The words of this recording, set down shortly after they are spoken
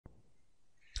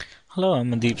Hello,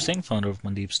 I'm Mandeep Singh, founder of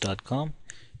mandeeps.com.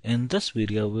 In this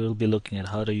video, we will be looking at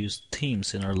how to use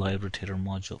themes in our live Rotator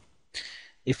module.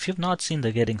 If you've not seen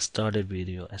the Getting Started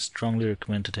video, I strongly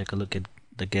recommend to take a look at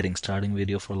the Getting Starting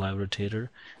video for live Rotator.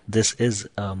 This is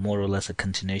more or less a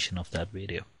continuation of that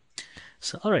video.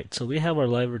 Alright, so we have our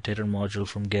live Rotator module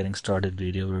from Getting Started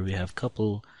video where we have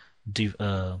couple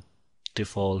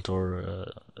default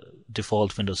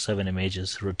Windows 7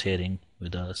 images rotating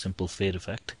with a simple fade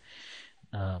effect.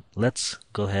 Let's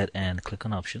go ahead and click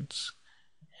on options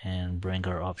and bring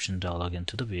our option dialog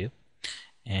into the view,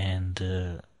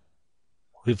 and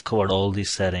we've covered all these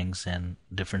settings and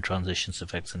different transitions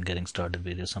effects in Getting Started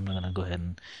video, so I'm not going to go ahead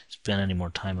and spend any more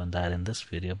time on that in this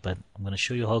video, but I'm going to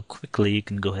show you how quickly you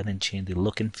can go ahead and change the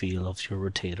look and feel of your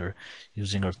Rotator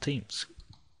using our themes.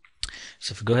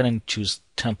 So if you go ahead and choose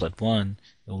template 1,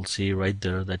 you'll see right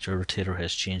there that your Rotator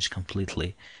has changed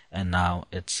completely, and now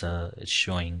it's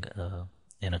showing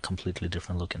in a completely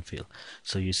different look and feel.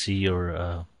 So you see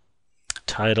your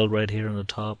title right here on the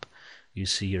top, you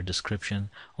see your description.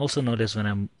 Also notice when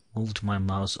I moved my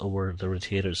mouse over, the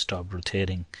Rotator stopped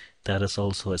rotating. That is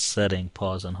also a setting,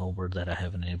 pause and hover, that I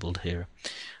have enabled here.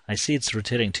 I see it's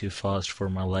rotating too fast for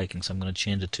my liking, so I'm going to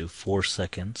change it to 4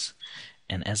 seconds.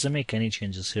 And as I make any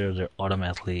changes here, they're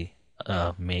automatically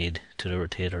made to the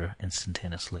Rotator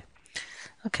instantaneously.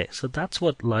 Okay, so that's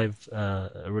what live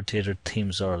Rotator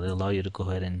themes are. They allow you to go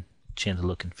ahead and change the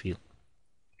look and feel.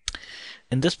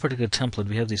 In this particular template,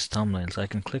 we have these thumbnails. I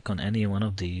can click on any one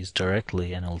of these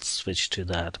directly and it'll switch to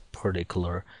that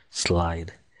particular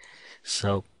slide.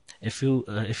 So if you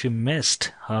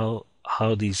missed how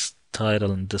these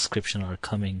title and description are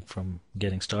coming from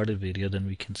Getting Started video, then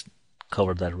we can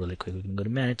cover that really quick. We can go to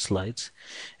Manage Slides,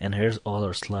 and here's all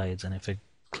our slides. And if I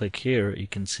click here, you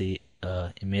can see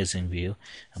Amazing View.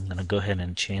 I'm going to go ahead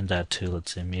and change that to,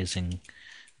 let's say, Amazing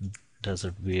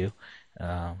Desert View,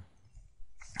 and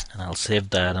I'll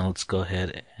save that. And let's go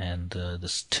ahead and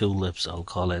this tulips, I'll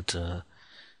call it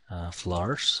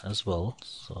flowers as well.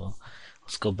 So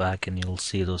let's go back and you'll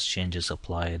see those changes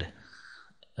applied.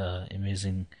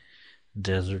 Amazing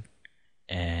Desert,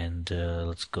 and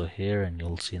let's go here and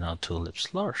you'll see now tulips,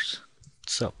 flowers.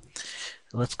 So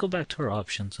let's go back to our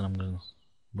options, and I'm going to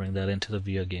bring that into the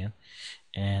view again,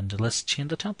 and let's change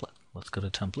the template. Let's go to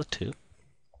template 2,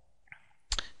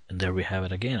 and there we have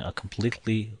it again, a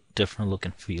completely different look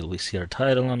and feel. We see our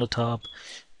title on the top,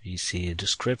 we see a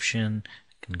description.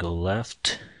 I can go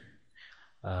left,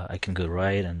 I can go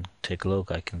right and take a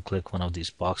look. I can click one of these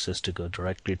boxes to go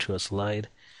directly to a slide,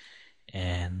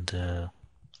 and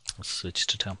let's switch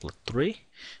to template 3.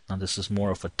 Now this is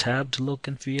more of a tabbed look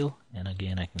and feel, and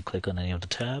again I can click on any of the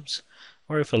tabs,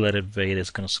 or if I let it wait, it's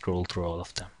going to scroll through all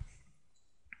of them.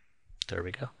 There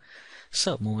we go.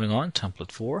 So moving on,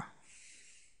 template 4.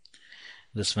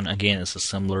 This one again is a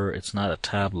similar, it's not a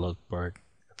tab look, but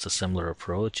it's a similar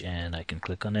approach, and I can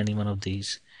click on any one of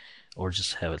these or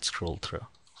just have it scroll through.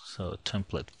 So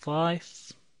template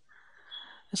 5,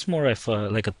 it's more of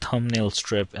like a thumbnail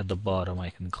strip at the bottom. I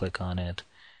can click on it.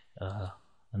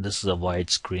 And this is a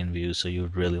widescreen view, so you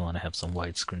would really want to have some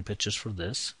widescreen pictures for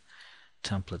this.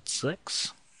 Template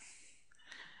 6,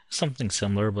 something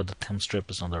similar, but the thumb strip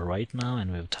is on the right now,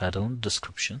 and we have title and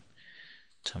description.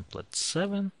 Template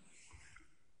 7,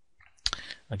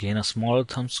 again a smaller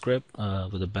thumb strip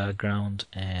with a background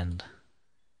and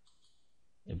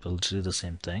able to do the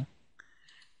same thing.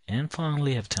 And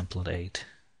finally have template 8,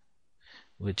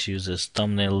 which uses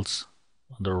thumbnails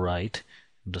on the right,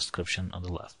 description on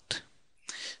the left.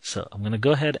 So I'm going to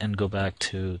go ahead and go back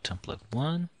to template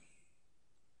 1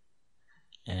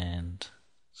 and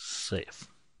save.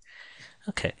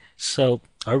 Okay, so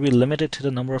are we limited to the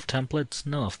number of templates?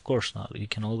 No, of course not. You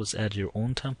can always add your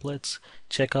own templates.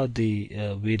 Check out the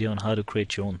video on how to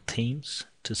create your own themes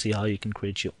to see how you can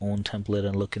create your own template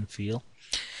and look and feel.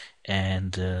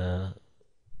 And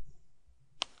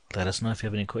let us know if you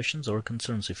have any questions or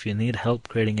concerns. If you need help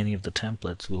creating any of the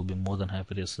templates, we'll be more than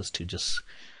happy to assist you. Just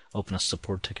open a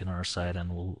support ticket on our site,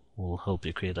 and we'll help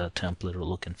you create a template or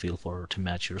look and feel to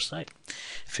match your site.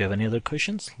 If you have any other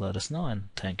questions, let us know, and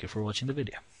thank you for watching the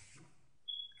video.